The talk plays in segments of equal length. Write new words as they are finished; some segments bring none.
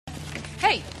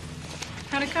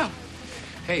How'd it go?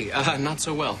 Hey, not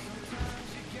so well.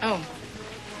 Oh,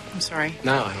 I'm sorry.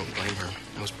 No, I don't blame her.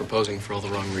 I was proposing for all the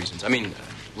wrong reasons. I mean,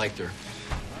 liked her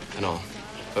and all.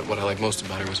 But what I like most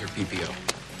about her was her PPO.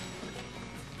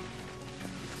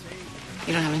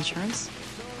 You don't have insurance?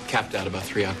 Capped out about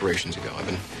 3 operations ago. I've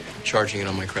been charging it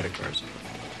on my credit cards.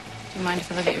 Do you mind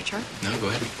if I look at your chart? No, go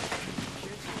ahead.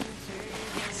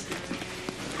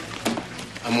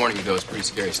 I'm warning you, though, it's pretty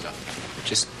scary stuff.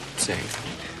 Just saying.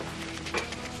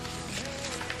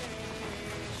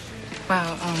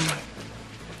 Wow,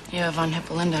 you have von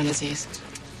Hippel-Lindau disease.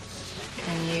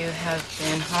 And you have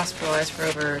been hospitalized for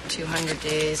over 200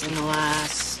 days in the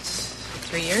last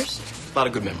 3 years? A lot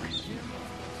of good memories.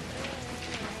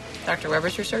 Dr.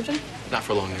 Weber's your surgeon? Not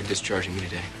for long. They're discharging me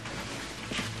today.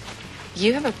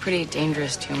 You have a pretty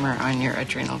dangerous tumor on your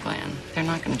adrenal gland. They're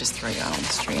not going to just throw you out on the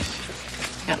street.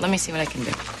 Yeah, let me see what I can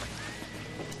do.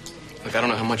 Look, I don't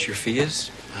know how much your fee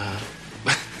is,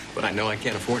 but I know I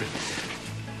can't afford it.